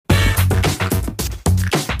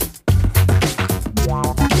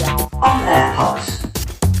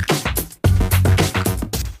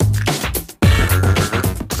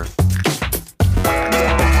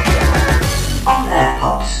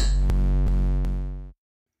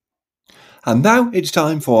And now it's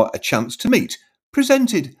time for A Chance to Meet,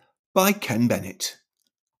 presented by Ken Bennett.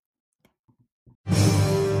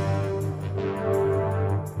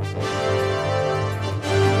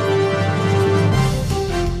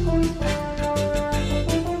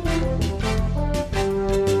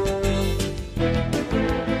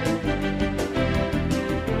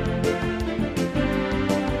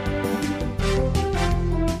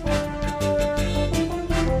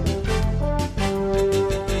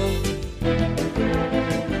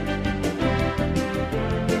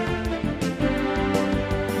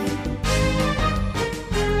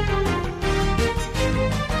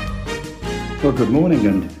 Well, good morning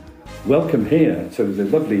and welcome here to the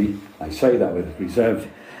lovely, I say that with reserved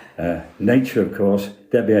nature of course,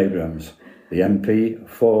 Debbie Abrams, the MP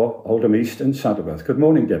for Oldham East and Saddleworth. Good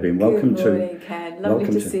morning, Debbie, and welcome to... Good morning, Ken. Lovely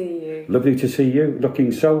to see you. Lovely to see you,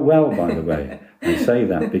 looking so well, by the way. I say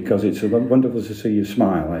that because it's wonderful to see you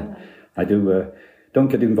smile. I don't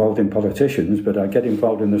get involved in politicians, but I get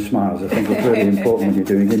involved in the smiles. I think it's really important when you're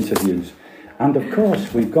doing interviews. And of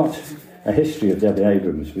course, we've got a history of Debbie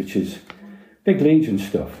Abrams, which is big Legion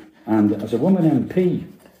stuff, and as a woman MP,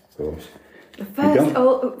 of course. The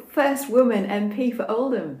first woman MP for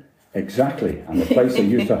Oldham. Exactly, and the place that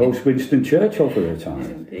used to host Winston Churchill for a time.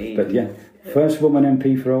 Indeed. But yeah, first woman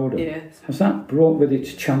MP for Oldham. Yes. Has that brought with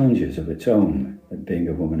its challenges of its own, being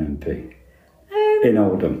a woman MP in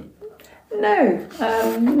Oldham? No,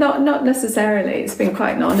 not necessarily. It's been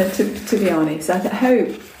quite an honour, to be honest. I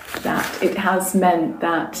hope that it has meant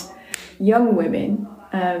that young women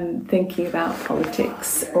thinking about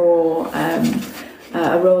politics or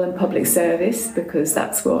a role in public service, because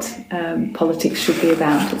that's what politics should be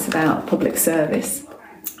about. It's about public service.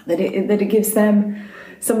 That it gives them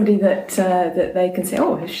somebody that they can say,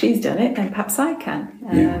 oh, if she's done it, then perhaps I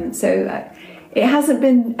can. So it hasn't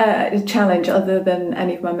been a challenge other than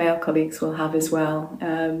any of my male colleagues will have as well.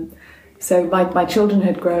 So my children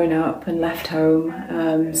had grown up and left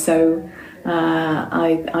home, so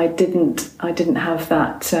I didn't have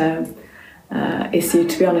that issue.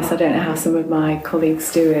 To be honest, I don't know how some of my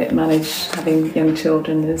colleagues do it, manage having young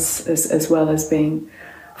children as well as being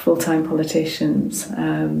full-time politicians.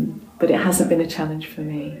 But it hasn't been a challenge for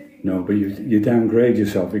me. No, but you downgrade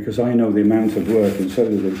yourself, because I know the amount of work, and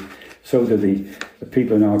so do the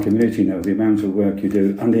people in our community know the amount of work you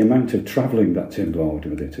do and the amount of travelling that's involved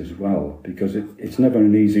with it as well, because it's never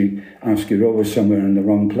an easy ask. You're always somewhere in the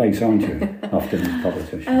wrong place, aren't you, often as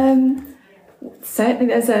politicians? Certainly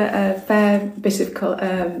there's a fair bit of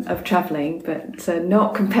travelling, but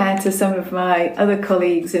not compared to some of my other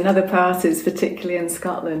colleagues in other parties, particularly in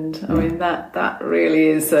Scotland. I mean, that really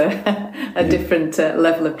is a different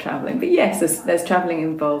level of travelling. But yes, there's travelling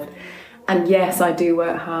involved. And yes, I do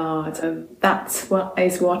work hard. That's what I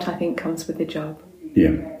think comes with the job.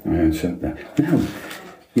 Yeah, I accept that. Now,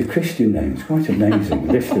 your Christian names, quite amazing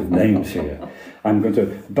list of names here. I'm going to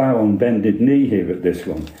bow on bended knee here at this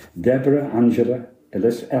one. Deborah, Angela,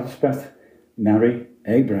 Elspeth, Mary,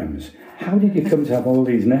 Abrams. How did you come to have all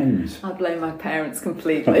these names? I blame my parents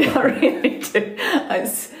completely. I really do.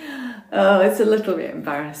 It's a little bit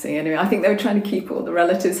embarrassing anyway. I think they were trying to keep all the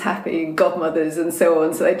relatives happy and godmothers and so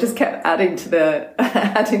on, so they just kept adding to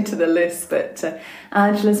the list. But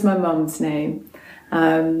Angela's my mum's name,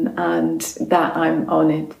 and that I'm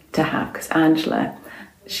honoured to have, because Angela,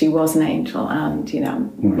 she was an angel, and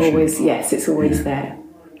it's always there.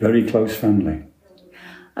 Very close family.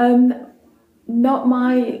 I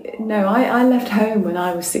left home when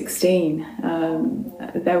I was 16.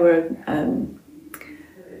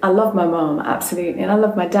 I love my mum, absolutely, and I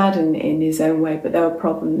love my dad in his own way, but there were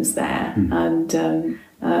problems there. And so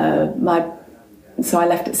I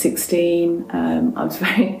left at 16. I was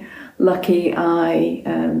very lucky. I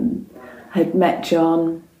had met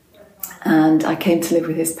John, and I came to live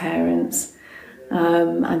with his parents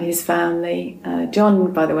and his family.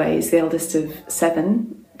 John, by the way, is the eldest of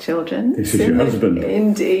 7 children. This is your husband.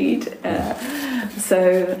 Indeed.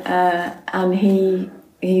 And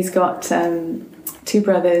he's got 2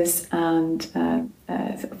 brothers and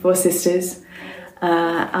 4 sisters,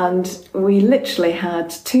 and we literally had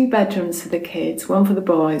 2 bedrooms for the kids, one for the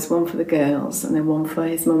boys, one for the girls, and then one for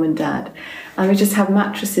his mum and dad. And we just had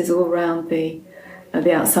mattresses all around the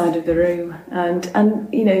outside of the room, and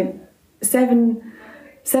 7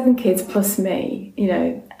 kids plus me,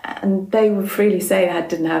 and they would freely say I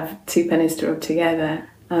didn't have 2 pennies to rub together,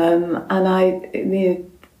 and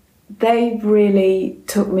they really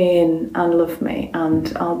took me in and loved me,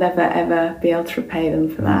 and I'll never ever be able to repay them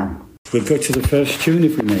for that. We'll go to the first tune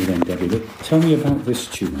if we may then, Debbie. But tell me about this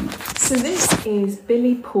tune. So this is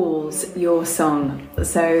Billy Paul's Your Song.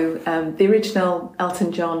 So the original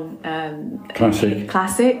Elton John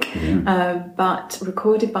classic, Yeah. but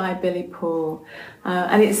recorded by Billy Paul.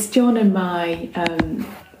 And it's John and my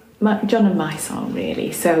song,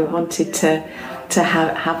 really. So I wanted to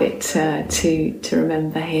have it to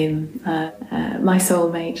remember him, my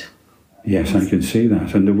soulmate. Yes, I can see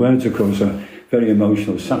that. And the words, of course, are very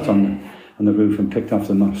emotional. Sat on the roof and picked off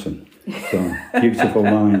the moss. And so beautiful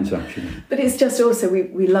lines, actually. But it's just also,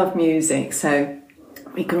 we love music. So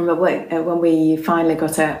we can remember when we finally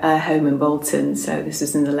got a home in Bolton. So this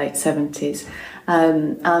was in the late 70s.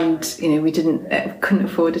 And, we couldn't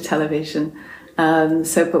afford a television.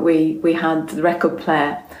 But we had the record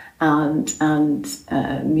player and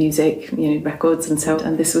music, records and so on.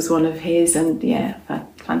 And this was one of his, and yeah,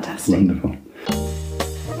 fantastic. Wonderful.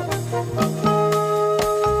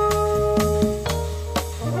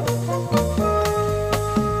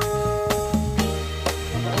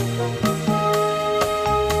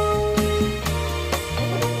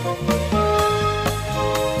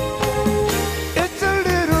 It's a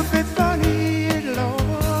little bit funny,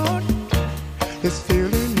 Lord, this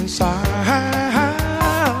feeling inside.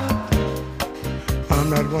 I'm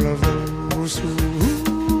not one of those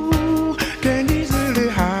who can easily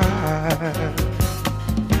hide.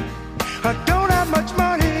 I don't have much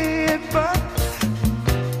money, but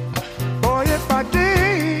boy, if I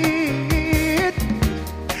did,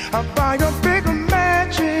 I'd buy a bigger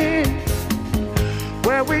mansion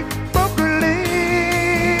where we both could live.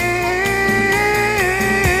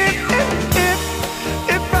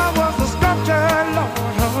 If I was a sculptor, Lord,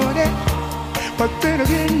 honey, but then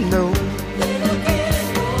again, no.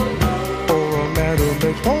 Or a man who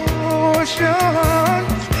makes potions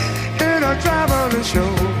in a traveling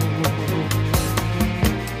show.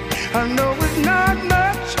 I know it's not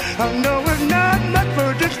much,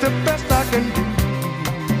 but it's the best I can do.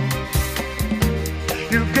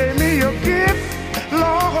 You gave me a gift,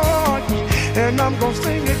 Lord, and I'm gonna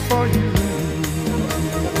sing it for you.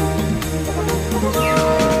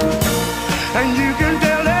 And you can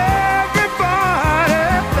tell everybody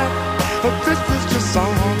that this is your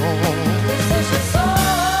song.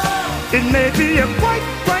 It may be a quite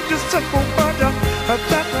just simple, but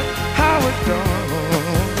that's how it's done.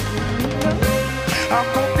 I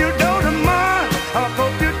hope you don't mind. I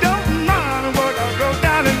hope you don't mind what I wrote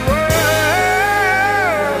down in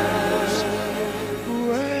words.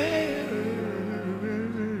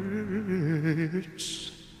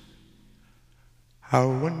 How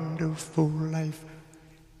wonderful life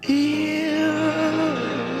is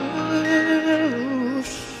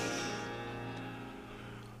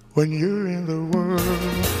when you're in the world.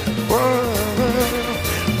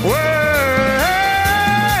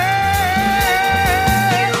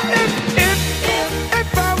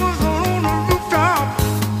 If I was on a rooftop,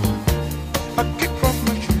 I'd kick off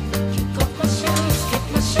my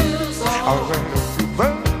shoes. I'll write a few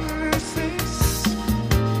verses,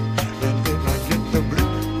 and then I get the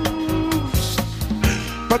blues.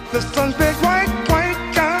 But the sun's been quite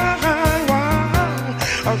kind while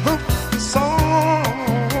I wrote the song.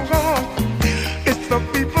 It's the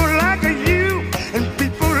people like you and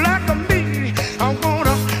people like me. I'm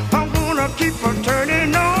gonna keep on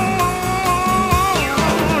turning on.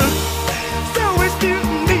 So excuse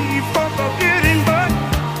me for forgetting, but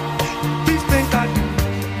these things I do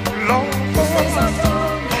long for.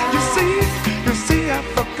 You see, I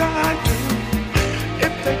forgot to.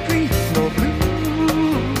 If they green no blue.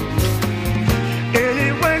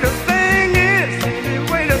 Anyway, the thing is,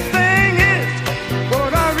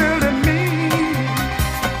 what I really mean.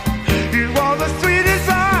 You are the sweetest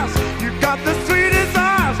eyes, you got the sweetest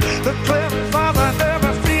eyes, the cleverest eyes I've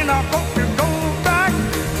ever seen. I hope you go back.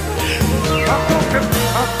 I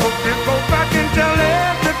hope you go back and tell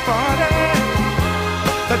everybody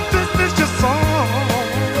that this is your song.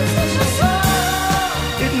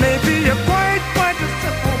 It may be a quite a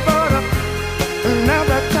simple, but now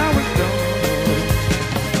that's how it's done.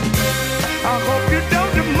 I hope you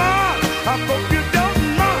don't mind. I hope you don't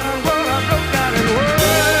mind what I wrote down in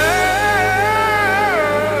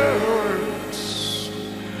words.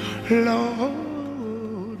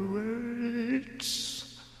 Lord, words.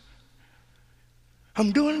 I'm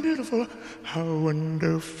doing beautiful. How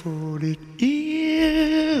wonderful it is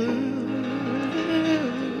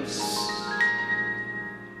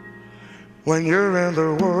when you're in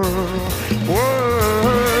the world.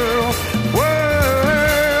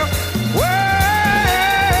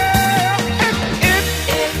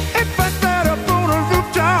 If I sat up on a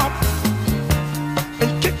rooftop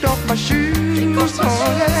and kicked off my shoes, oh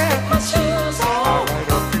yeah,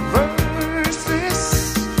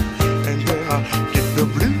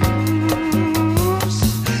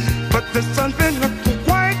 The sun's been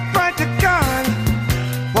quite bright again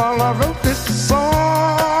while I wrote this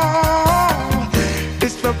song.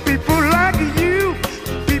 It's for people like you,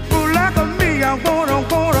 people like me. I wanna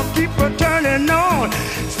keep her turning on.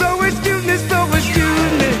 So excuse me, so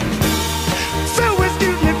excuse me, so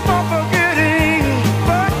excuse me for forgetting,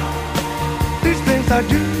 but these things I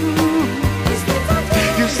do.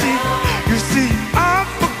 You see, I've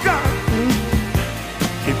forgotten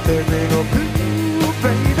if there ain't no blue,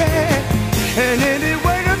 baby. And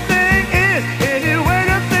anyway the thing is,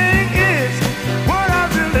 what I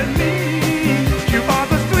really need. You are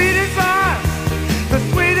the sweetest eyes, the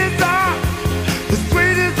sweetest eyes, the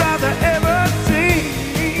sweetest eyes I ever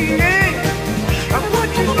seen. I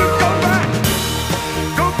want you to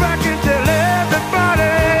go back and tell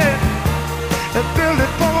everybody that Billy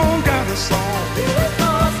Paul got a song.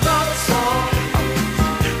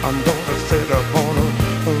 I'm gonna sit up on a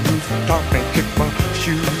rooftop and kick my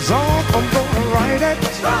shoes off. I'm gonna write it,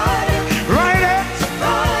 write it, write it,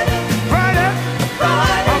 write it, write it, write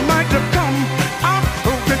it. I might have come out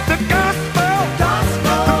with the gospel, the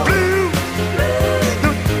blues,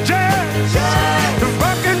 the jazz, the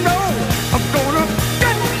rock and roll. I'm gonna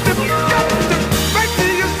get to write me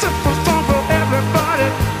a simple song for everybody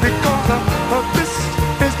because this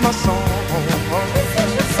is my song.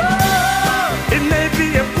 It may be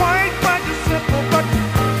a quite simple, but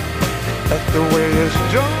that's the way it's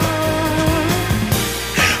done.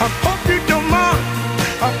 I hope you don't mind.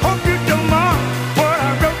 I hope you don't mind what I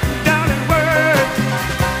wrote down in words.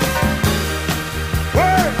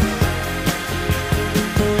 Words.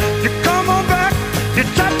 You come on back. You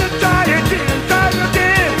try it again, try it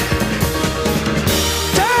again.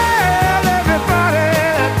 Tell everybody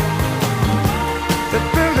that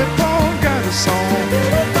Billy Paul got a song.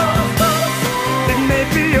 It may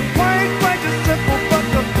be a quite simple, but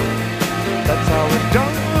that's how it's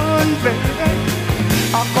done, baby.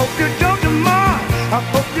 I hope you don't mind. I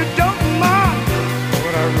hope you don't mind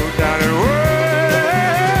what I wrote down in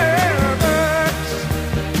words.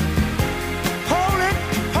 Hold it,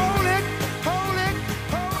 hold it, hold it,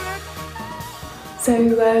 hold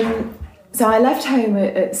it. So I left home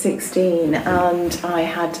at 16, and I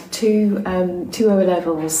had two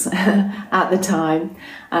O-levels at the time,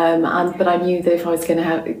 but I knew that if I was going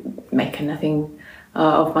to make anything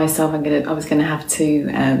of myself, I was going to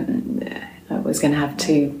have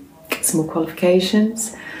to get some more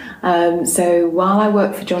qualifications. So while I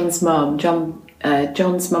worked for John's mum,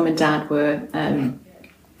 John's mum and dad were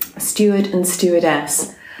steward and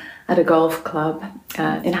stewardess at a golf club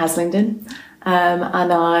in Haslingden.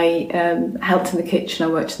 And I helped in the kitchen. I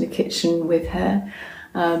worked in the kitchen with her.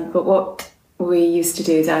 But what we used to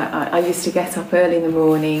do is I used to get up early in the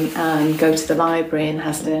morning and go to the library in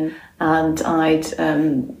Haslingden, and I'd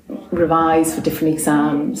revise for different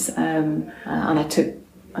exams. And I took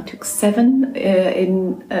 7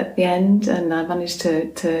 in at the end, and I managed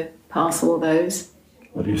to pass all those.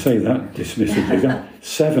 What do you say that dismissively? Got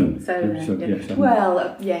 7. So, So, yeah. yes,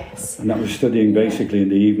 Well, yes. and that was studying basically in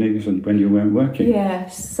the evenings and when you weren't working.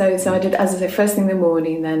 Yes. So I did, as I say, first thing in the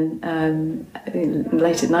morning, then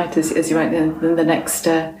late at night, as you write. Then the next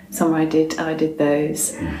summer I did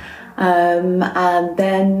those, and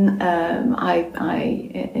then I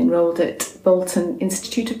enrolled at Bolton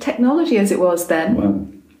Institute of Technology, as it was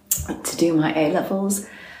then, to do my A-levels.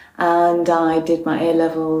 And I did my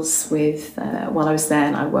A-levels with, while I was there,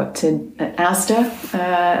 and I worked at Asda,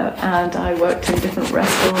 and I worked in different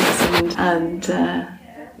restaurants and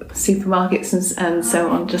supermarkets and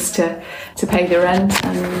so on, just to pay the rent.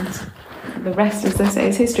 And the rest, as they say,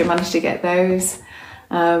 is history. I managed to get those.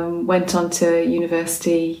 Went on to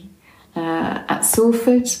university at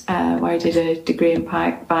Salford, where I did a degree in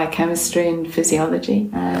biochemistry and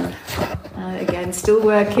physiology. Again, still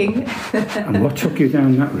working. And what took you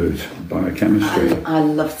down that route, biochemistry? I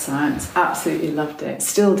loved science, absolutely loved it.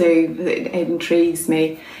 Still do. It intrigues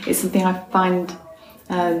me. It's something I find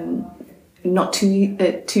not too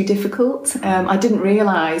difficult. I didn't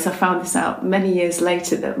realise, I found this out many years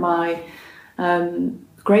later, that my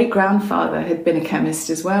great-grandfather had been a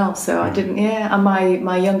chemist as well. So I didn't, and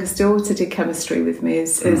my youngest daughter did chemistry with me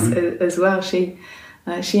as well.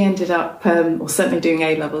 She ended up, or certainly doing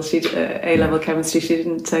A-levels. She did A-level chemistry. She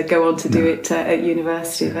didn't go on to do it at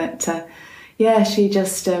university, but she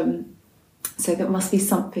just. So there must be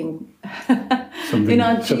something in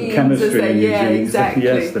our genes, chemistry in your genes, exactly.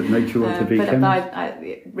 Yes, that makes you want to be a chemist.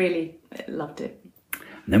 I really loved it.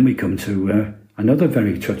 And then we come to another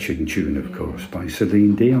very touching tune, of course, by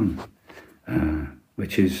Celine Dion,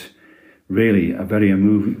 which is really a very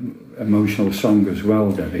emotional song as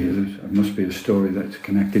well, Debbie. There must be a story that's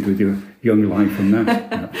connected with your young life and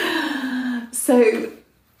that. So,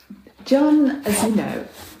 John, as you know,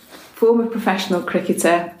 former professional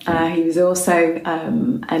cricketer. He was also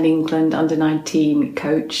an England under-19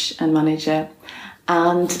 coach and manager.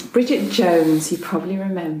 And Bridget Jones, you probably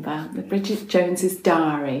remember, the Bridget Jones's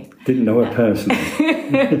Diary. Didn't know her personally.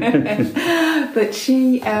 But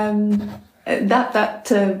she, that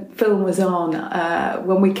film was on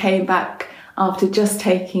when we came back after just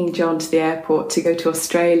taking John to the airport to go to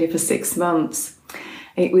Australia for 6 months.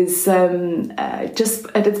 It was just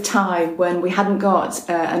at the time when we hadn't got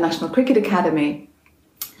a National Cricket Academy,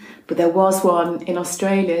 but there was one in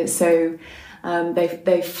Australia. So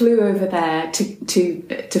they flew over there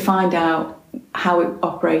to find out how it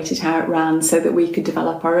operated, how it ran, so that we could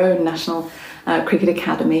develop our own National Cricket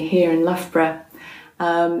Academy here in Loughborough.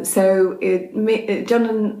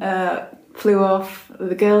 John flew off,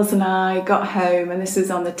 the girls and I got home, and this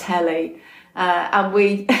was on the telly, and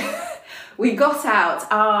we we got out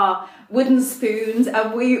our wooden spoons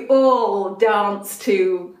and we all danced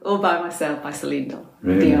to All By Myself by Celine Dion.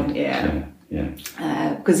 Really? Yeah.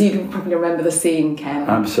 Yeah. Because you probably remember the scene, Ken.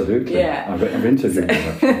 Absolutely. Yeah. I've interviewed her,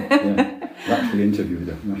 actually. Yeah. I've actually interviewed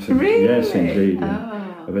her. Really? Yes, indeed.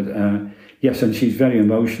 Yeah. Oh. But, yes, and she's very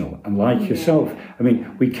emotional. And like yourself, I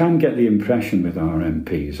mean, we can get the impression with our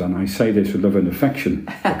MPs, and I say this with love and affection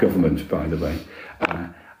for government, by the way,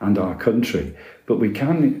 and our country, but we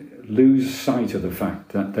can lose sight of the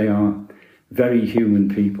fact that they are very human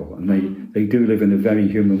people, and they do live in a very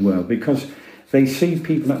human world, because they see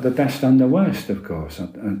people at the best and the worst, of course,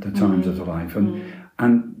 at the times of their life, and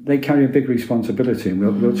they carry a big responsibility. And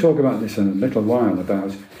we'll talk about this in a little while,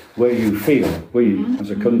 about where you feel we as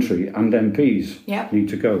a country and MPs need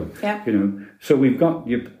to go. Yep. You know, so we've got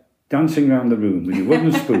you dancing around the room with your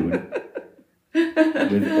wooden spoon.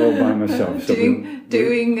 With All By Myself. So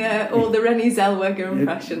doing all the Renée Zellweger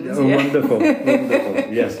impressions. Oh, wonderful,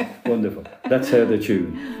 wonderful. Yes, wonderful. Let's hear the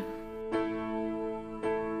tune.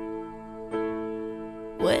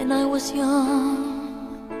 When I was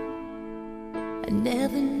young, I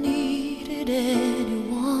never needed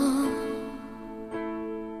anyone,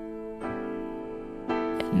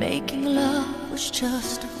 and making love was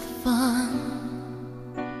just fun.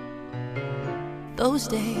 Those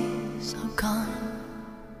days are gone.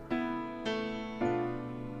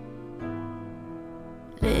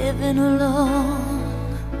 Living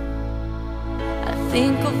alone, I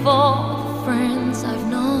think of all the friends I've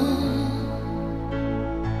known.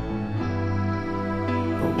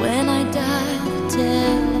 But when I dial the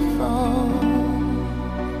telephone,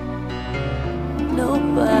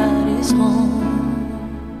 nobody's home.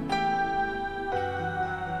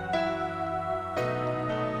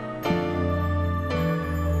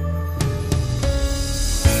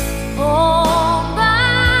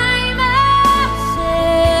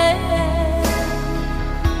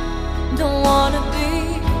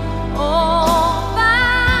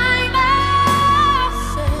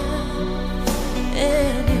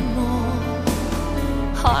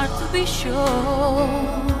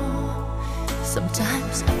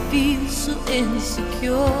 Sometimes I feel so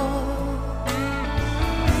insecure,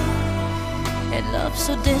 and love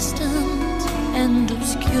so distant and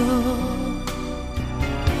obscure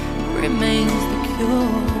remains the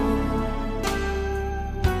cure.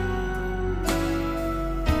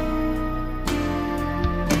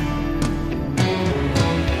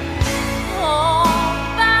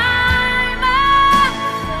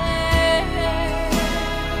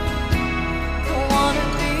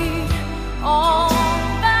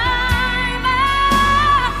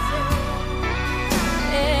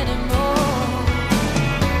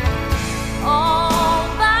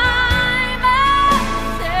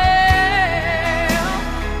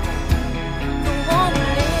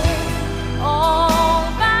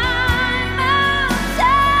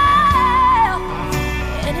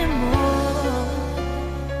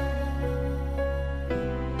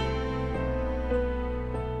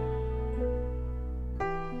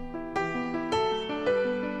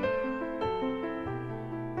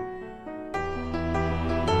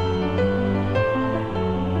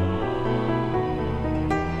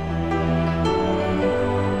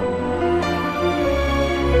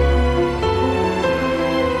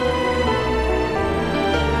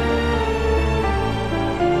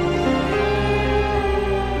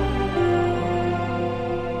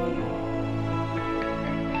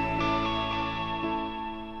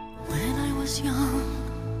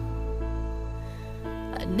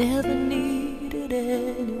 Never needed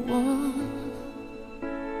anyone,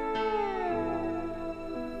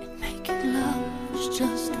 and making love was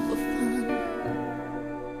just for fun.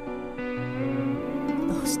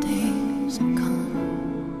 Those days are gone.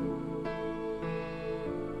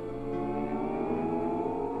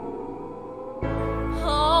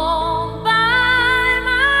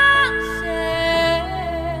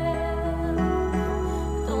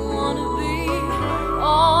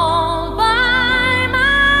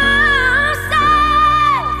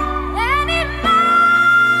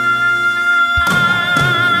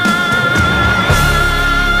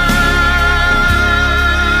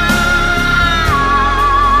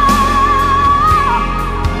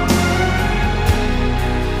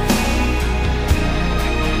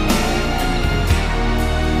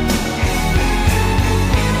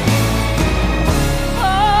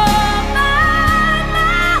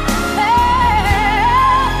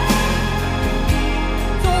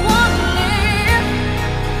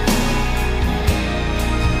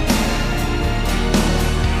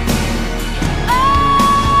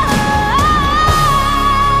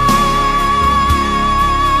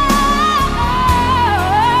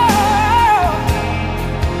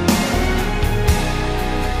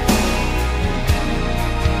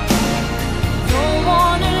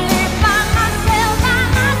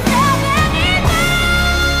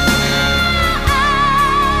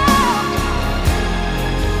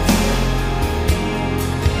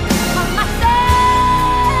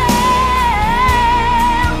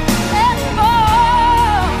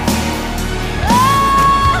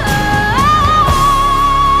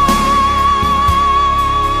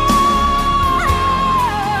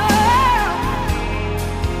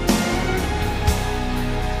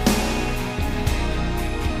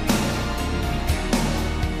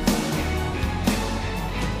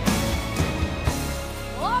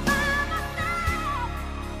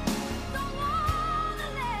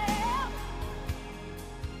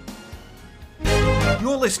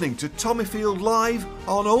 You're listening to Tommyfield Live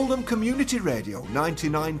on Oldham Community Radio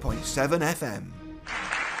 99.7 FM.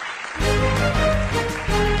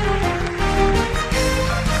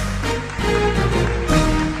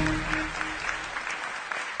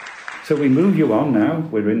 So we move you on now.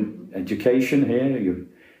 We're in education here. You're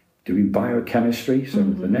doing biochemistry. So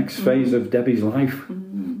the next phase of Debbie's life,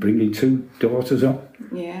 bringing 2 daughters up,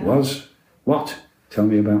 was what? Tell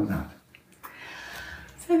me about that.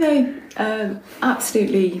 So they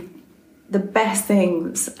absolutely the best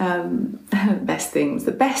things. The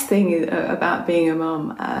best thing about being a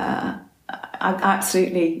mum. I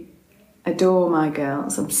absolutely adore my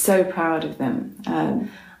girls. I'm so proud of them.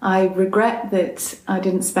 I regret that I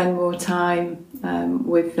didn't spend more time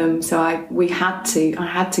with them. So I had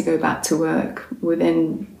to go back to work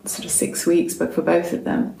within sort of 6 weeks, but for both of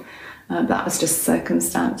them. That was just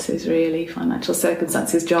circumstances, really, financial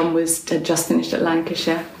circumstances. John had just finished at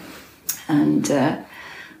Lancashire, and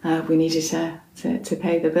we needed to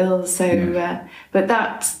pay the bills. So, but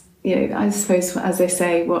that, I suppose, as they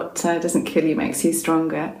say, what doesn't kill you makes you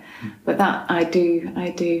stronger. But that I do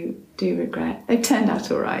regret. They turned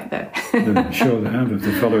out all right, though. I'm sure they have, if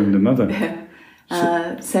they're following the mother.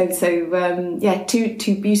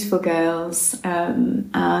 Two beautiful girls,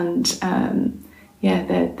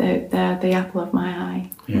 they're the apple of my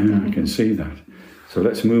eye. Yeah, I can see that. So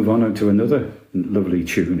let's move on to another lovely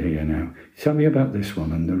tune here now. Tell me about this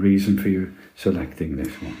one and the reason for you selecting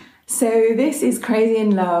this one. So this is Crazy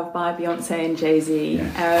in Love by Beyonce and Jay-Z.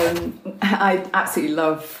 Yes. I absolutely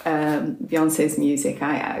love Beyonce's music.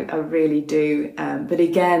 I really do. But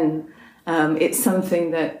again, it's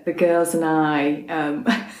something that the girls and I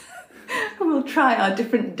will try our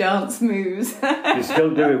different dance moves. You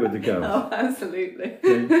still do it with the girls? Oh, absolutely.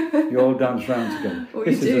 You all dance round together. Well,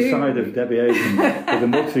 this is a side of Debbie Aiken with the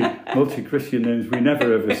multi-Christian names we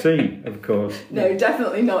never ever see, of course. No,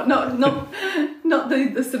 definitely not. Not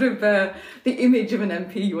the sort of the image of an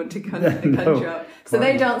MP you want to conjure up. So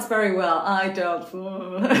they dance very well. I dance.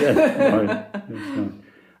 Yes, right. That's nice.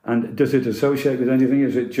 And does it associate with anything?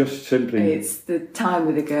 Is it just simply... It's the time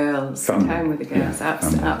with the girls. Family. Time with the girls, Yeah,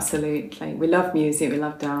 absolutely. We love music, we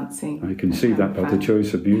love dancing. I can see that by the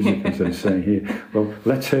choice of music, as they say here. Well,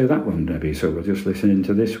 let's hear that one, Debbie, so we'll just listen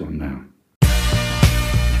into this one now.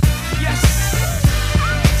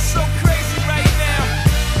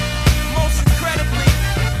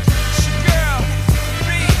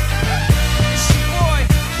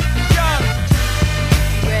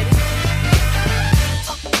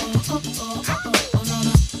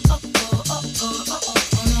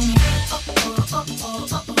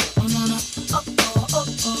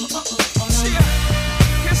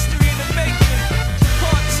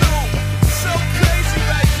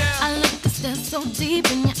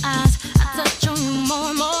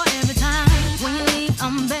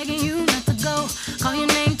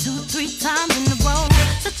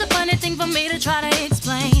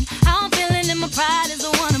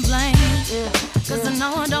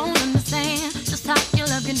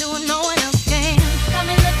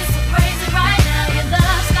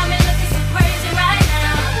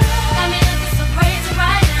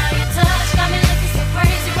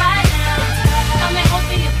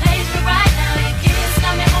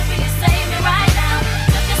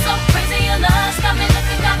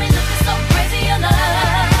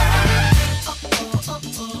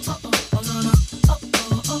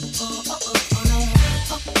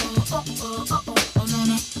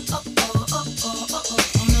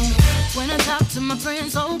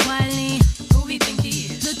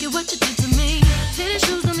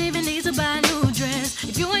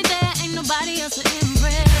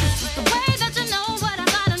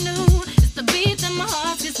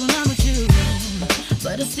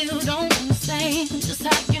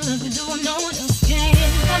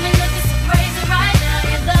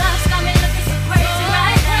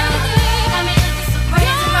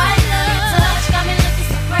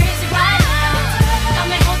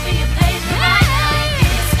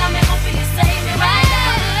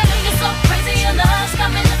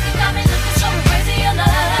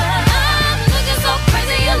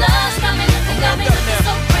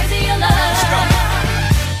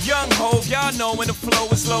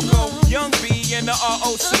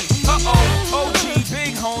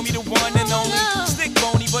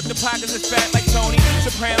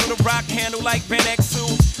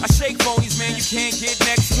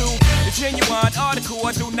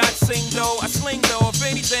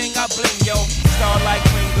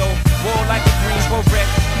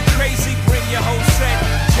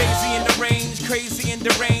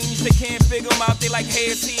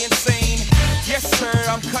 Yes, sir,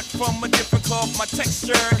 I'm cut from a different cloth. My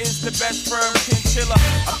texture is the best firm, chiller.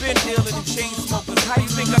 I've been dealing in chain smokers. How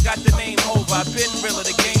you think I got the name over? I've been realer,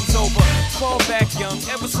 the game's over. Fall back young,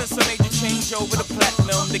 ever since I made the change over to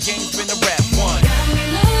platinum, the game's been a rap one. Got me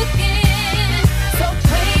looking so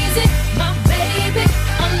crazy, my baby.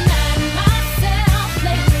 I'm not myself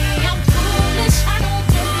lately. I'm foolish. I don't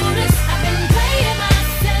do this. I've been playing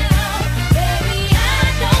myself, baby.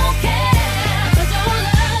 I don't care, 'cause your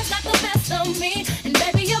love's got the best of me, and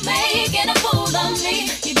baby you're making a fool of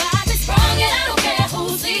me. You got me sprung, and I don't care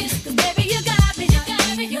who sees, 'cause baby you got me, you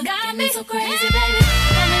got me, you got me so crazy, baby.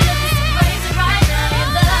 Got me looking so crazy right now. Your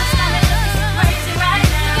love's got me looking so crazy right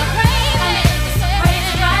now. You're crazy, got me looking so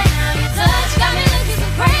crazy right now. Your touch got me looking so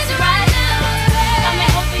crazy right now. Got me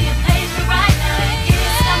hoping you page me right now. Your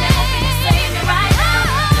kiss got me hoping you save me right now.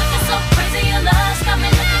 Looking so crazy, your love's got me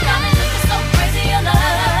looking so crazy, your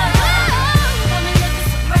love. Got me looking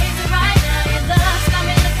so crazy right now. Your love's got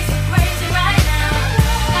me looking so crazy right now.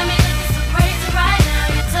 Got me looking so crazy right now.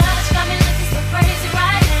 Your touch got me looking so crazy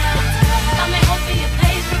right now. Got me hoping you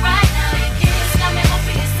page me right now. Your kiss got me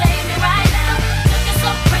hoping you save me right now. Looking so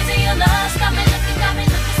crazy, your love's got me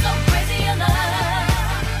looking so crazy, your love.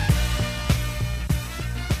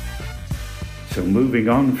 So moving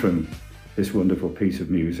on from this wonderful piece of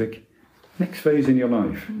music, next phase in your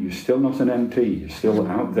life, you're still not an MP, you're still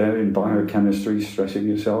out there in biochemistry, stressing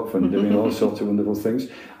yourself and doing all sorts of wonderful things,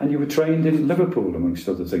 and you were trained in Liverpool, amongst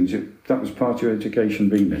other things. That was part of your education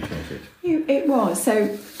remit, was it? It was. So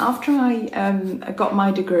after I got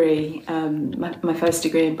my degree, my first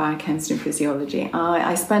degree in biochemistry and physiology,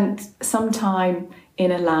 I spent some time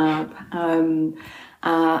in a lab,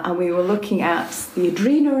 and we were looking at the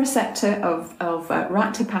adrenoreceptor of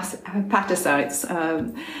rat hepatocytes.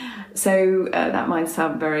 So that might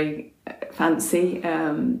sound very fancy,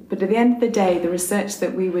 but at the end of the day, the research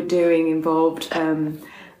that we were doing involved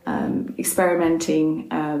experimenting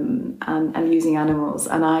and using animals,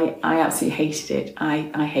 and I absolutely hated it.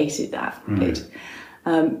 I hated that bit.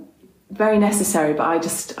 Very necessary, but I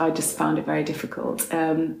just found it very difficult.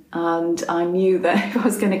 And I knew that if I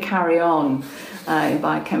was going to carry on in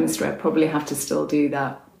biochemistry, I'd probably have to still do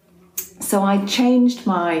that. So I changed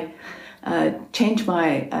my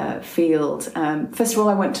field. First of all,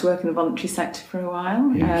 I went to work in the voluntary sector for a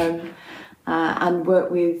while. Yes. And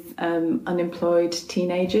worked with unemployed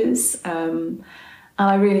teenagers. And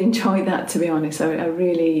I really enjoyed that, to be honest. I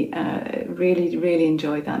really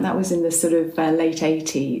enjoyed that. And that was in the sort of late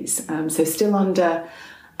 80s. So still under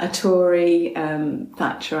a Tory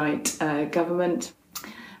Thatcherite government.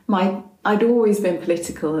 I'd always been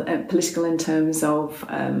political in terms of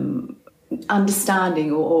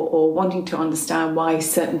understanding or wanting to understand why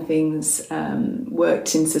certain things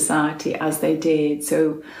worked in society as they did.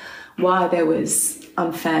 So why there was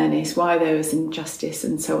unfairness, why there was injustice,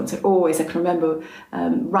 and so on. So always, I can remember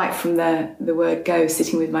right from the word go,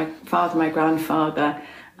 sitting with my father, my grandfather,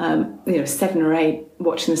 7 or 8,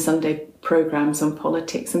 watching the Sunday programmes on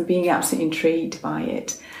politics and being absolutely intrigued by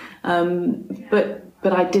it.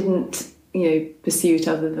 But I didn't, pursue it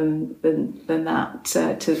other than that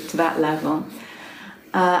to that level.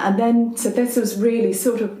 And then, so this was really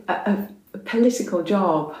sort of a political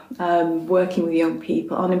job, working with young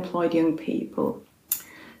people, unemployed young people.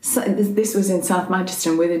 So this was in South Manchester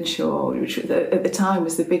and Wythenshawe, which at the time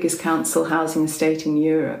was the biggest council housing estate in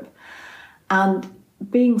Europe. And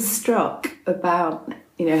being struck about,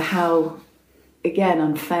 how, again,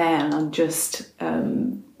 unfair and unjust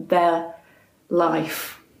their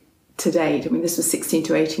life to date. I mean, this was 16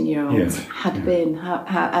 to 18-year-olds had been,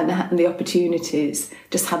 and the opportunities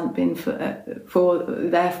just hadn't been for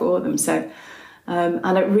them. So,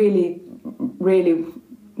 and it really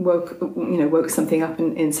woke something up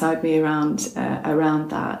inside me around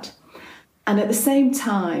that. And at the same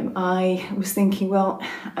time, I was thinking, well,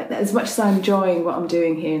 as much as I'm enjoying what I'm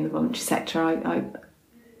doing here in the voluntary sector,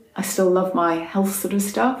 I still love my health sort of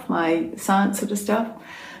stuff, my science sort of stuff.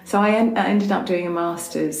 So I ended up doing a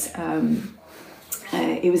master's.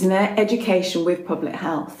 It was in education with public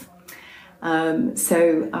health.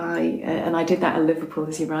 So I did that at Liverpool,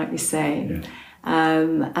 as you rightly say.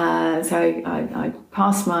 Yeah. So I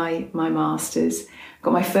passed my master's,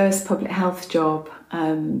 got my first public health job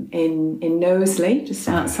in Knowsley, just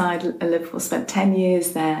outside Liverpool. Spent 10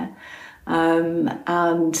 years there, and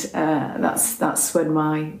that's when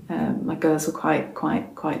my girls were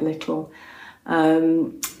quite little.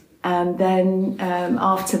 And then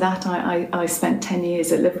after that, I spent 10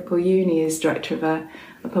 years at Liverpool Uni as director of a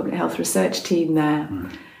public health research team there.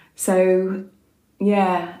 Right. So,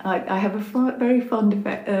 yeah, I have a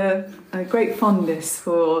great fondness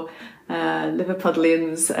for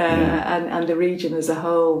Liverpudlians and the region as a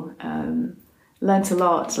whole. Learnt a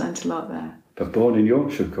lot there. But born in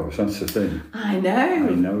Yorkshire, of course, that's the thing. I know. I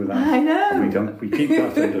know that. I know. And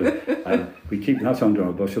we keep that under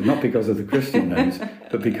our bushel, not because of the Christian names,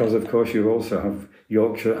 but because, of course, you also have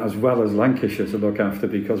Yorkshire as well as Lancashire to look after,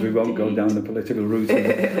 because we won't go down the political route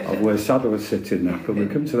of where Saddleworth sits in that. But we'll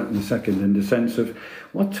come to that in a second, in the sense of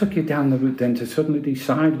what took you down the route then to suddenly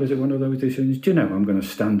decide, was it one of those decisions, do you know, I'm going to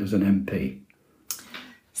stand as an MP?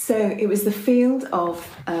 So it was the field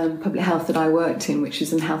of public health that I worked in, which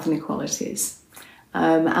was in health inequalities.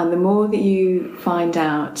 And the more that you find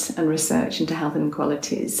out and research into health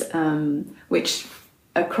inequalities, which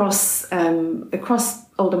across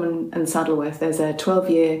Oldham and Saddleworth, there's a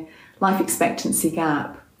 12-year life expectancy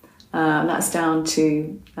gap. And that's down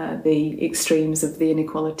to the extremes of the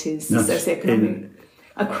inequalities socioeconomic.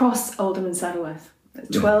 Across Oldham and Saddleworth.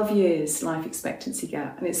 12 years life expectancy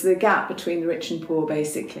gap, and it's the gap between the rich and poor,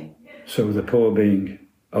 basically. So the poor being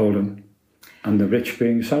Oldham and the rich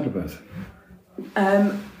being Saddleworth?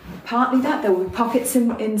 Partly that. There were pockets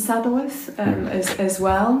in Saddleworth as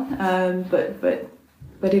well,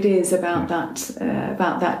 but it is about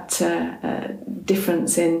that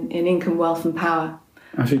difference in income, wealth and power.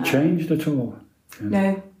 Has it changed at all?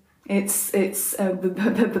 No. It's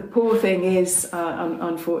the poor thing is,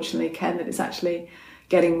 unfortunately, Ken, that it's actually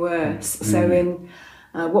getting worse. So in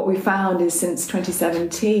what we found is since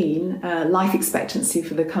 2017, life expectancy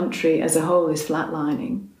for the country as a whole is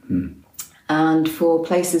flatlining. And for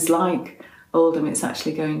places like Oldham, it's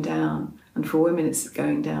actually going down. And for women, it's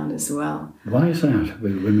going down as well. Why is that,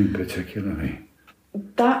 with women particularly?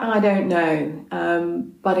 That I don't know,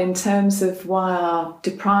 but in terms of why are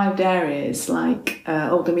deprived areas like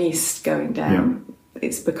Oldham East going down,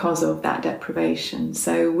 it's because of that deprivation.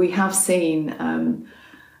 So we have seen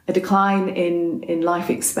a decline in life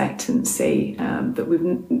expectancy that we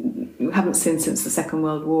haven't seen since the Second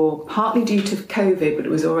World War, partly due to COVID, but it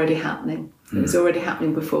was already happening. It was already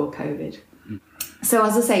happening before COVID. So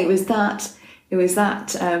as I say, it was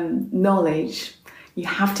that knowledge. You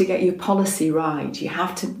have to get your policy right. You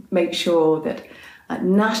have to make sure that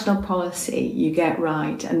national policy you get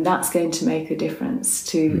right, and that's going to make a difference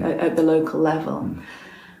to at the local level.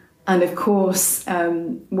 And of course,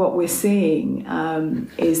 what we're seeing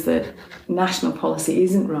is that national policy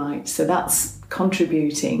isn't right, so that's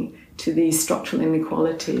contributing to these structural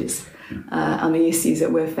inequalities and the issues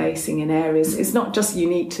that we're facing in areas. It's not just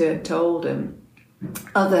unique to Oldham.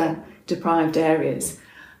 Other deprived areas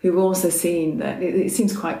who've also seen that it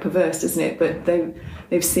seems quite perverse, doesn't it? But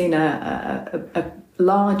they've seen a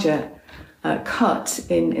larger cut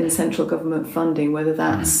in central government funding, whether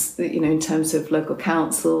that's in terms of local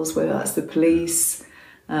councils, whether that's the police,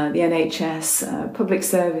 the NHS, public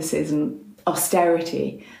services, and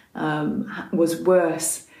austerity was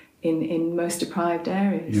worse in most deprived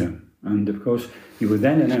areas. Yeah, and of course you were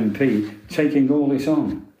then an MP taking all this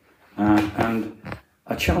on, and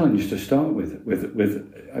a challenge to start with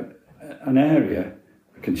an area,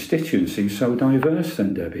 a constituency so diverse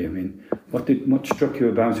then, Debbie. I mean, what struck you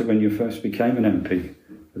about it when you first became an MP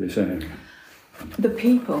for this area? The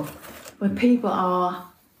people. The people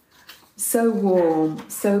are so warm,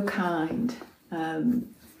 so kind.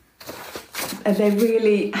 And they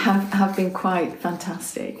really have been quite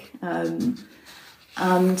fantastic. And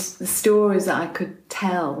the stories that I could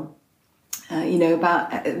tell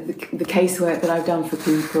about the casework that I've done for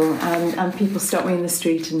people, and people stop me in the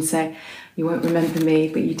street and say, you won't remember me,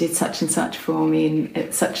 but you did such and such for me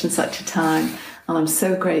at such and such a time, and I'm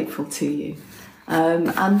so grateful to you.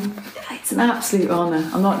 And it's an absolute honour.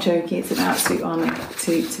 I'm not joking, it's an absolute honour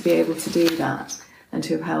to be able to do that and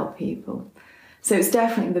to have helped people. So it's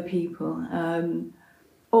definitely the people,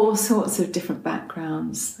 all sorts of different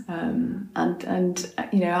backgrounds,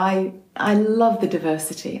 I love the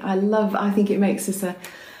diversity. I think it makes us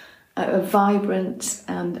a vibrant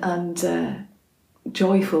and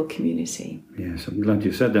joyful community. Yes, I'm glad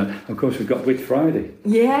you said that. Of course, we've got Whit Friday.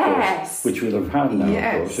 Yes. Which we'll have had now,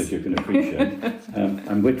 Yes. of course, as you can appreciate.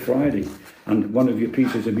 And Whit Friday, and one of your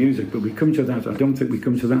pieces of music, but we come to that. I don't think we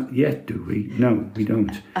come to that yet, do we? No, we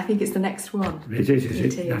don't. I think it's the next one. It is, is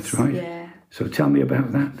it? That's right. Yeah. So tell me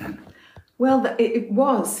about that then. Well, it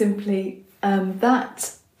was simply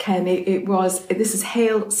that, Ken, this is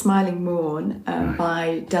Hail Smiling Morn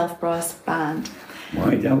by Delph Brass Band.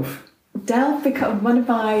 Why Delph? Delph, because one of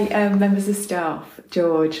my members of staff,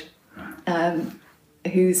 George,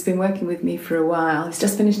 who's been working with me for a while, he's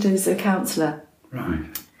just finished as a counsellor. Right.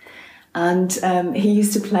 And he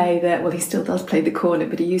used to play he still does play the cornet,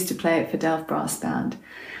 but he used to play it for Delph Brass Band.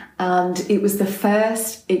 And it was the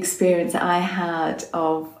first experience that I had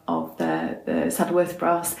of the Saddleworth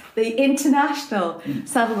Brass, the international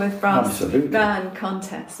Saddleworth Brass Absolutely. band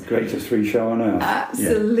contest. The greatest free show on earth.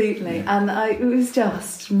 Absolutely, and it was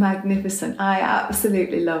just magnificent. I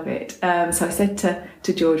absolutely love it. So I said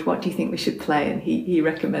to George, "What do you think we should play?" And he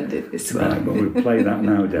recommended this one. Right, well, we'll play that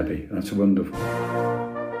now, Debbie. That's wonderful.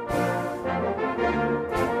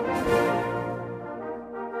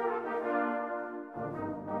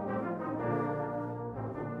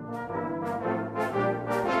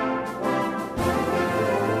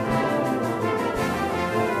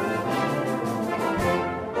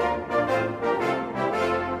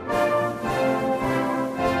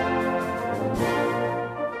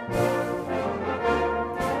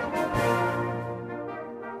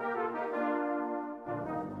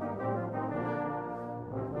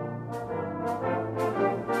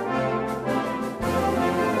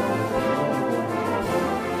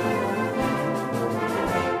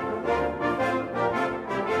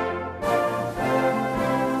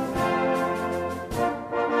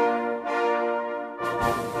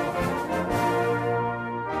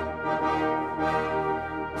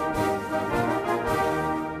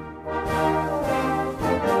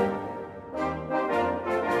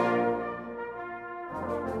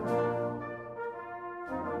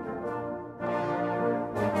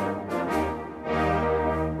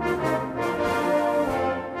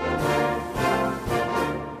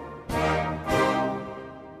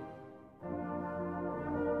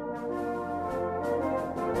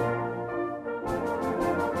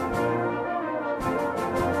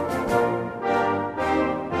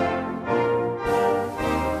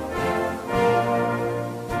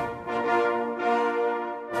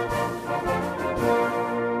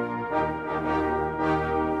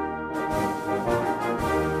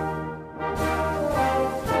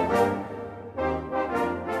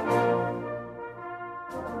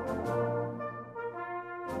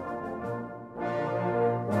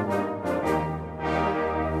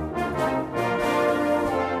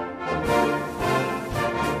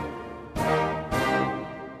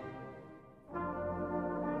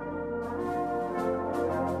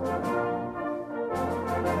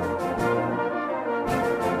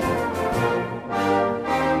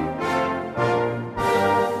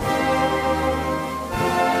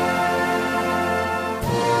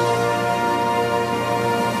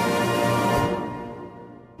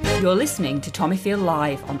 You're listening to Tommyfield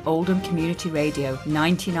Live on Oldham Community Radio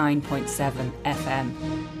 99.7 FM.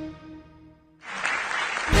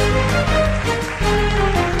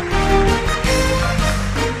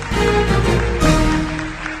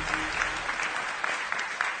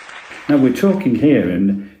 Now we're talking here,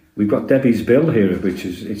 and we've got Debbie's bill here, which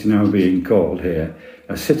is it's now being called here,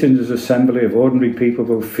 a citizens' assembly of ordinary people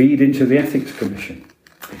will feed into the Ethics Commission,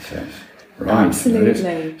 it says. Right.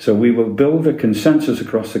 Absolutely. So we will build a consensus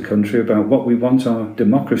across the country about what we want our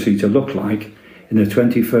democracy to look like in the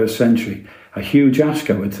 21st century. A huge ask,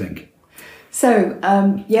 I would think. So,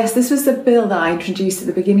 yes, this was the bill that I introduced at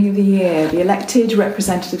the beginning of the year, the Elected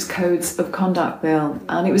Representatives Codes of Conduct Bill,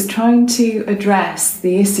 and it was trying to address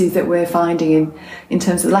the issues that we're finding in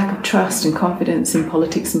terms of lack of trust and confidence in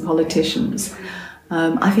politics and politicians.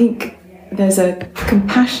 I think there's a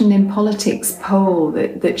Compassion in Politics poll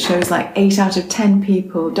that shows like 8 out of 10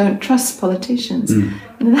 people don't trust politicians.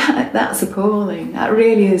 And that's appalling. That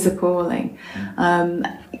really is appalling.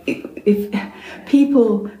 If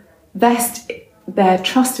people vest their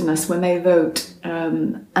trust in us when they vote,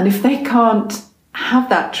 and if they can't have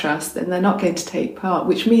that trust, then they're not going to take part,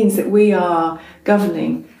 which means that we are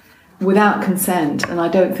governing without consent, and I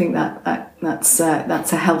don't think that's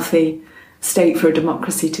a healthy state for a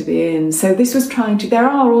democracy to be in. So this was trying to, there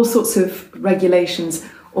are all sorts of regulations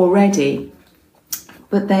already,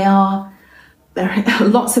 but there are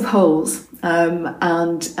lots of holes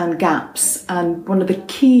and gaps, and one of the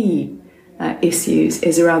key issues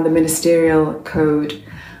is around the ministerial code,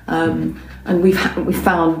 and we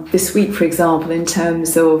found this week, for example, in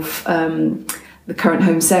terms of the current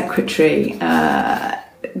Home Secretary,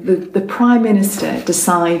 the Prime Minister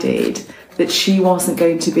decided that she wasn't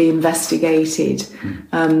going to be investigated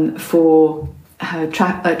for her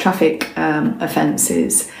traffic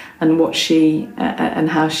offences and what she and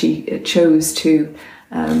how she chose to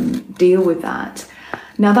deal with that.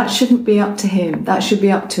 Now that shouldn't be up to him. That should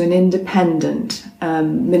be up to an independent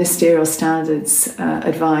ministerial standards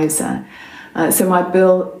advisor. So my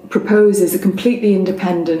bill proposes a completely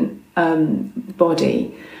independent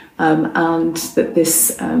body, and that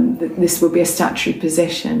this will be a statutory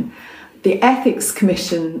position. The Ethics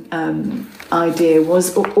Commission idea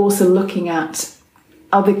was also looking at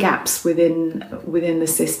other gaps within the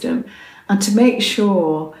system, and to make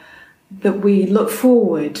sure that we look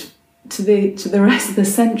forward to the rest of the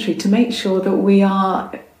century to make sure that we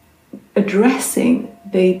are addressing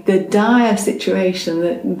the dire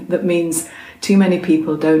situation that means too many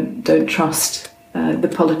people don't trust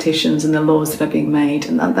the politicians and the laws that are being made,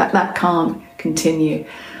 and that can't continue.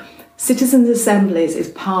 Citizens' assemblies is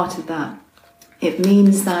part of that. It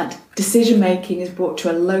means that decision making is brought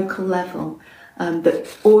to a local level, that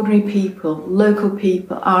ordinary people, local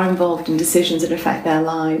people are involved in decisions that affect their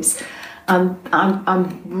lives. And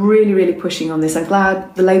I'm really, really pushing on this. I'm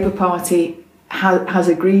glad the Labour Party has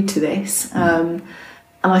agreed to this, and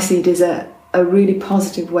I see it as a really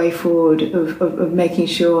positive way forward of making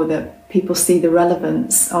sure that people see the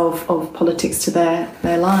relevance of politics to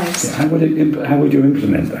their lives. Yeah, how would you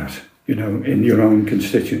implement that? In your own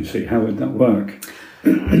constituency, how would that work?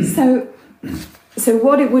 So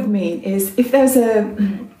what it would mean is, if there's a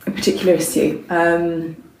particular issue,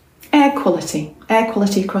 air quality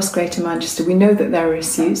across Greater Manchester, we know that there are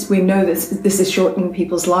issues. We know that this is shortening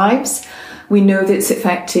people's lives. We know that it's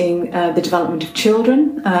affecting the development of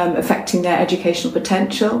children, affecting their educational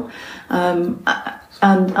potential,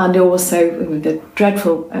 and also the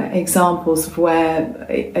dreadful examples of where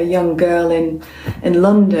a young girl in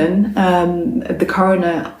London, the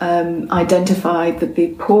coroner identified that the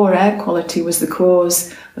poor air quality was the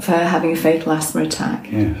cause of her having a fatal asthma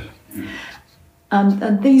attack. Yes.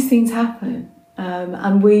 And these things happen.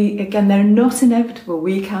 And they're not inevitable.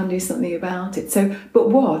 We can do something about it. So, but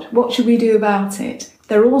what should we do about it?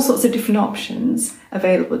 There are all sorts of different options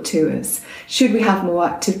available to us. Should we have more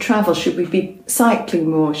active travel? Should we be cycling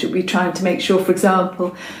more? Should we try to make sure, for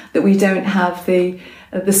example, that we don't have the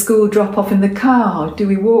school drop off in the car? Do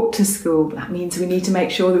we walk to school? That means we need to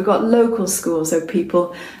make sure that we've got local schools, so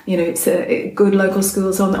people, it's good local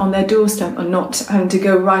schools on their doorstep and not having to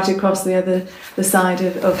go right across the side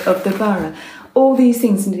of the borough. All these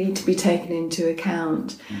things need to be taken into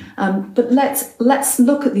account. But let's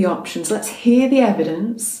look at the options. Let's hear the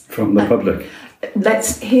evidence from the public.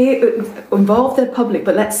 Let's involve the public,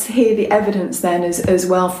 but let's hear the evidence then as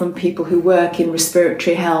well from people who work in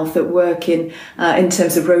respiratory health, that work in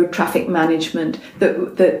terms of road traffic management, that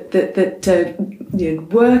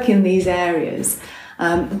work in these areas.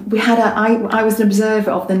 I was an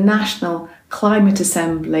observer of the National Climate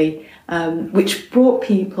Assembly, which brought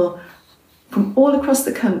people from all across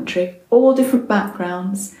the country, all different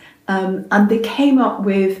backgrounds, and they came up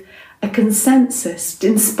with a consensus,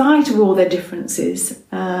 in spite of all their differences,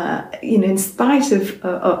 in spite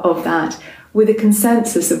of that, with a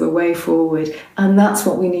consensus of a way forward. And that's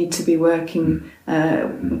what we need to be working,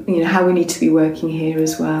 how we need to be working here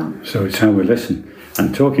as well. So it's how we listen.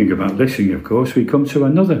 And talking about listening, of course, we come to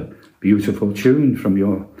another beautiful tune from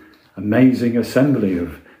your amazing assembly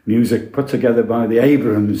of music put together by the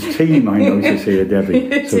Abrams team, I notice here,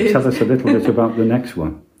 Debbie. So tell us a little bit about the next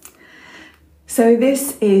one. So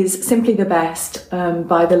this is Simply the Best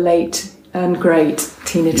by the late and great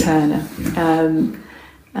Tina Turner.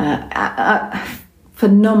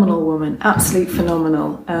 Phenomenal woman, absolutely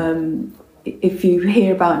phenomenal. If you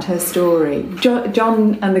hear about her story,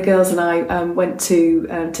 John and the girls and I went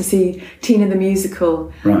to see Tina the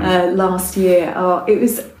musical last year. Oh, it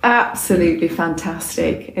was absolutely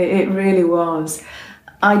fantastic. It really was.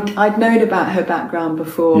 I'd known about her background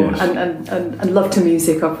before, yes, and loved her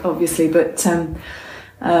music, obviously, but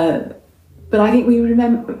I think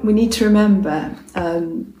we need to remember,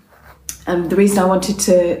 and the reason I wanted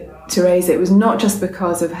to raise it was not just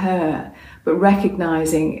because of her, but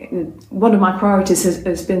recognising one of my priorities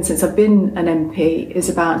has been, since I've been an MP, is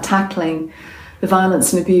about tackling the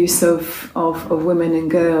violence and abuse of women and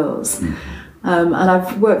girls. And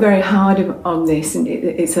I've worked very hard on this, and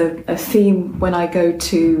it's a theme when I go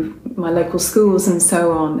to my local schools and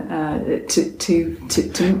so on,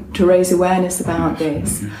 to raise awareness about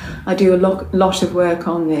this. I do a lot of work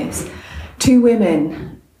on this. 2 women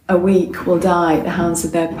a week will die at the hands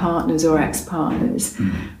of their partners or ex-partners.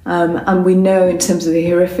 And we know, in terms of the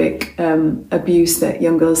horrific abuse that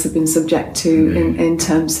young girls have been subject to in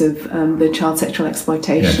terms of the child sexual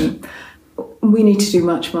exploitation. Yes. We need to do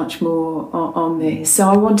much, much more on this. So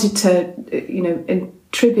I wanted to, in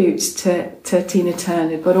tribute to Tina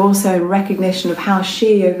Turner, but also in recognition of how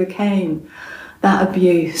she overcame that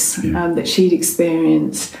abuse that she'd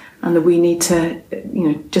experienced, and that we need to,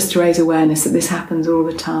 just to raise awareness that this happens all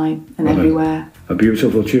the time and everywhere. A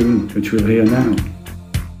beautiful tune, which we'll hear now.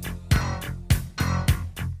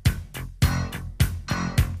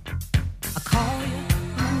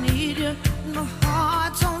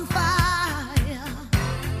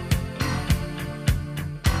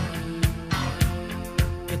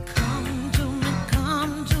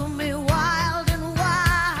 Come to me wild and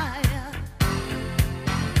wide.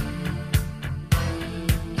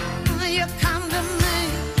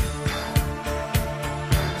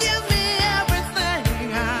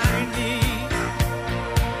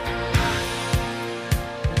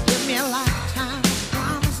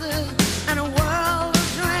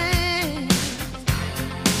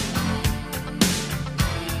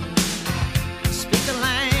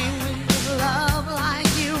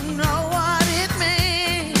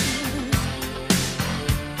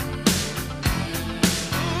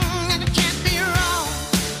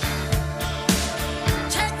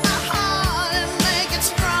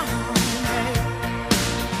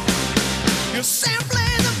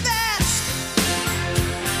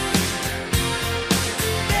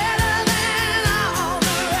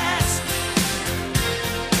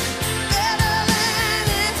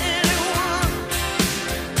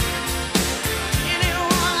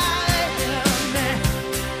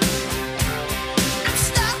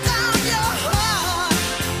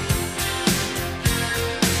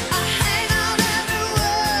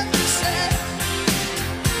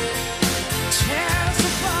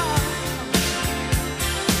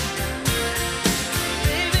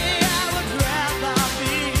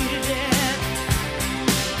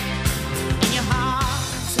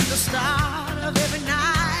 start of every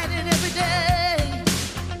night and every day.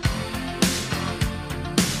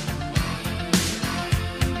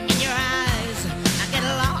 In your eyes, I get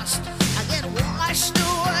lost, I get washed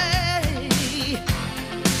away.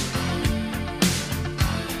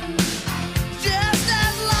 Just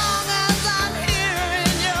as long as I'm here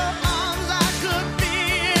in your arms, I could be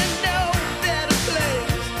in no better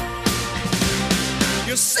place.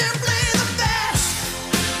 You're simply the best.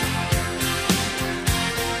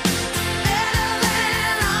 Better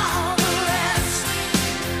than all the rest.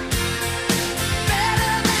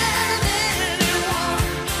 Better than anyone.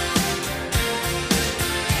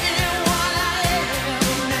 Anyone I ever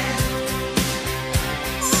met.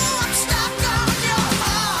 Ooh, I'm stuck on your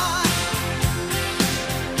heart.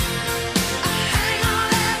 I hang on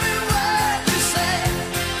every word you say.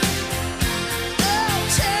 Oh,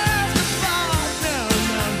 tears apart. No, no,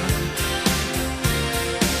 no.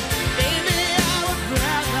 Baby, I would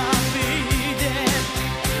rather be dead.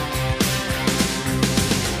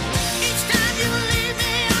 Each time you leave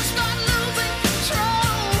me, I start losing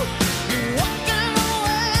control. You're walking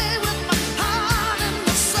away with my heart and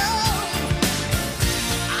my soul.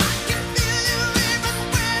 I can feel you even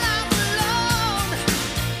when I'm alone.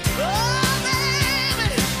 Oh, baby,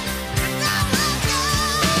 never let go.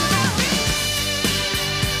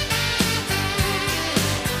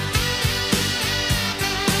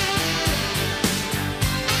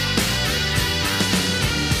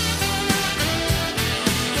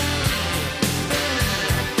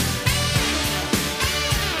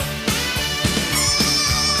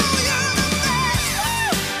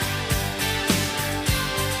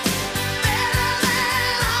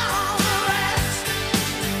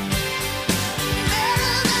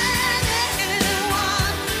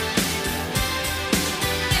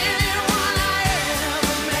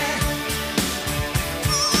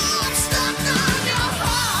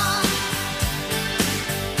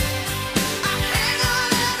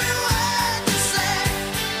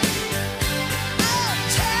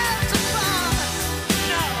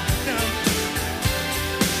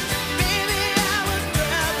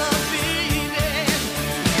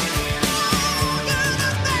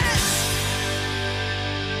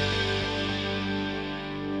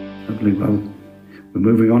 Lovely. Well, we're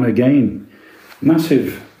moving on again.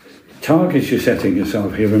 Massive targets you're setting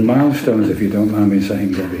yourself here and milestones, if you don't mind me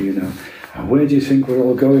saying, Debbie, you know. Where do you think we're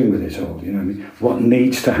all going with this all? You know, I mean, what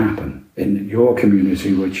needs to happen in your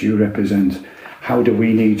community, which you represent? How do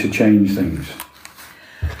we need to change things?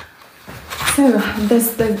 So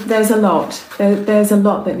there's a lot. There's a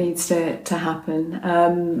lot that needs to happen.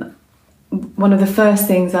 One of the first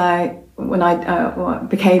things when I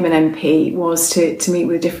became an MP was to meet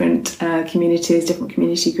with different communities, different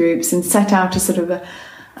community groups, and set out a sort of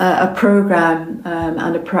a programme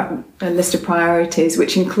and a list of priorities,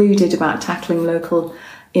 which included about tackling local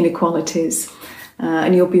inequalities.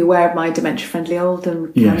 And you'll be aware of my Dementia Friendly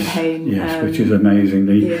Oldham campaign. Yes, which is amazing.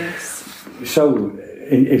 So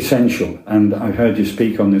essential, and I've heard you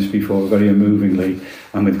speak on this before very movingly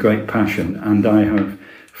and with great passion, and I have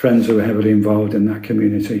friends who are heavily involved in that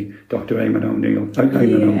community. Dr. Eamon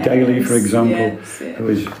O'Daly, for example, who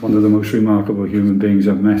is one of the most remarkable human beings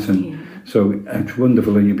I've met, and so it's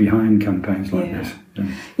wonderful that you're behind campaigns like this.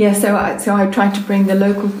 So I tried to bring the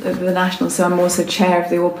national, so I'm also chair of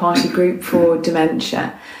the all-party group for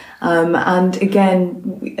dementia. And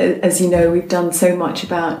again, as you know, we've done so much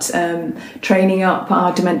about training up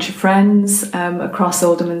our dementia friends across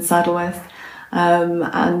Oldham and Saddleworth.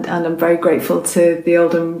 And I'm very grateful to the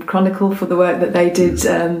Oldham Chronicle for the work that they did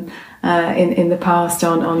in the past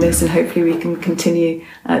on this, and hopefully we can continue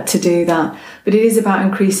to do that. But it is about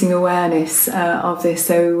increasing awareness of this,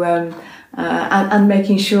 so and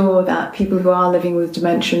making sure that people who are living with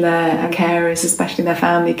dementia and their carers, especially their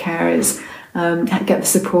family carers, get the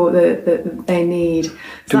support that they need.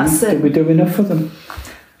 Do we do enough for them?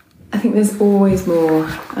 I think there's always more.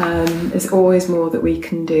 There's always more that we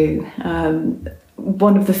can do.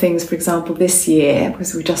 One of the things, for example, this year,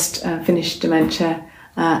 because we just finished Dementia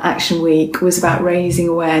Action Week, was about raising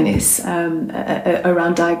awareness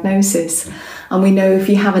around diagnosis. And we know if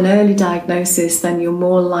you have an early diagnosis, then you're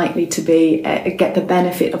more likely to get the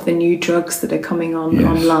benefit of the new drugs that are coming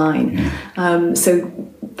online. So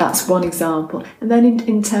that's one example. And then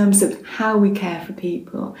in terms of how we care for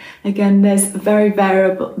people, again, there's a very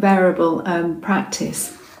variable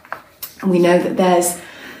practice. And we know that there's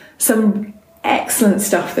some excellent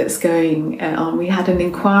stuff that's going on. We had an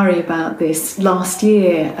inquiry about this last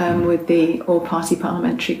year with the all-party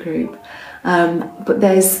parliamentary group. But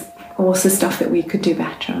there's also stuff that we could do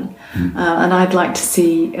better on. And I'd like to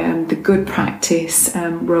see the good practice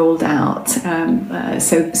rolled out so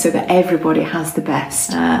that everybody has the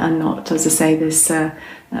best and not, as I say, this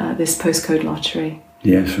postcode lottery.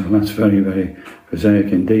 Yes, well, that's very, very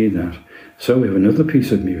prosaic indeed, that. So we have another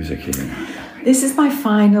piece of music here. This is my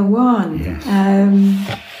final one. Yes.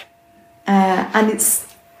 And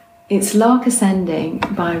it's Lark Ascending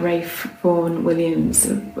by Rafe Vaughan Williams,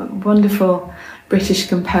 a wonderful British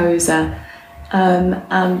composer.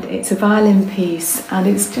 And it's a violin piece, and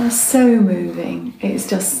it's just so moving. It's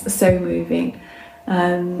just so moving.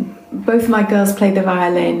 Both my girls played the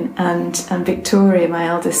violin, and Victoria, my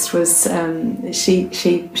eldest, was she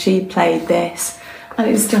played this, and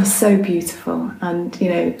it's just so beautiful. And you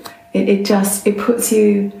know, it puts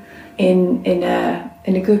you in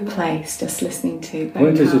a good place just listening to.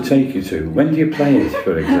 Where does it take you to? When do you play it,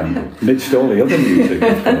 for example? Amidst all the other music,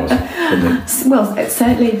 of course. Well, it's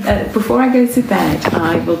certainly before I go to bed,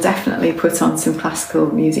 I will definitely put on some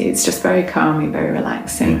classical music. It's just very calming, very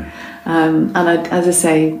relaxing. Yeah. And as I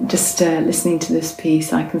say, just listening to this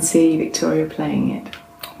piece, I can see Victoria playing it.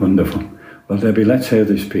 Wonderful. Well, Debbie, let's hear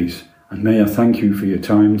this piece. And may I thank you for your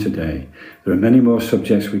time today. There are many more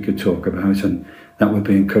subjects we could talk about, and that will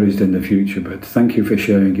be encouraged in the future. But thank you for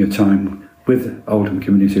sharing your time with Oldham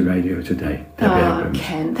Community Radio today. Debbie Abrams.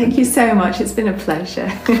 Ken, thank you so much. It's been a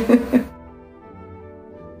pleasure.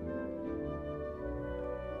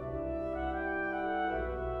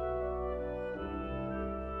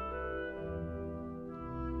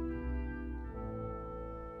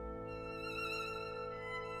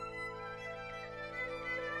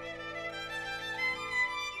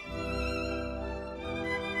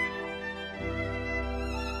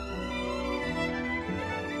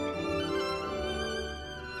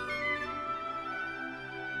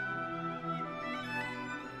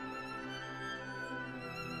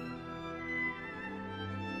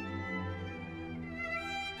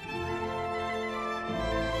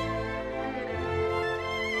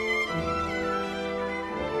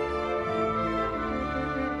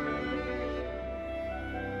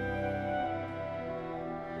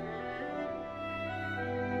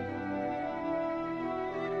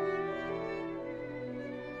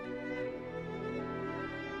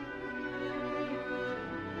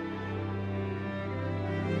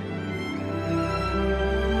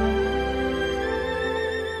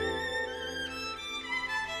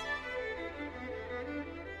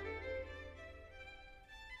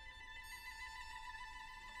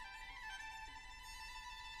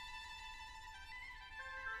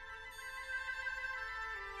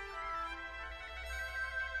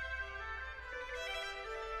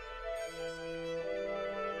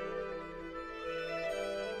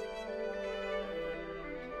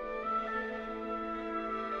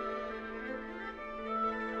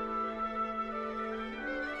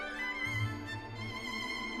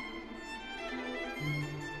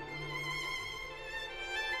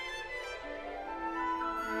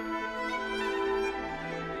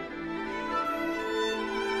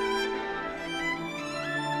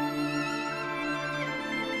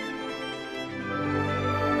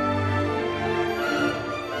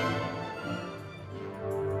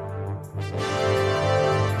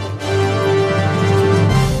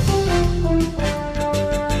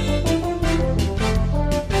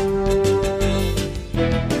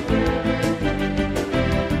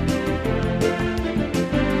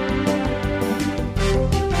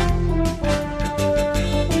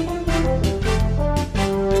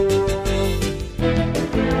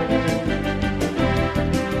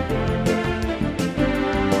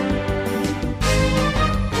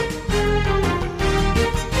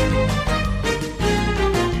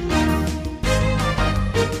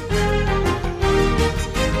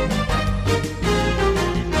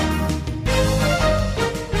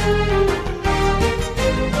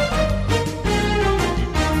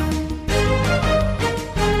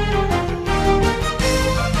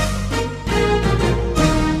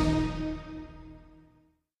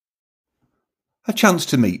 A Chance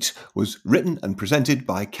to Meet was written and presented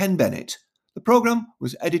by Ken Bennett. The programme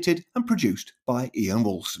was edited and produced by Ian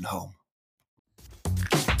Wolstenholme.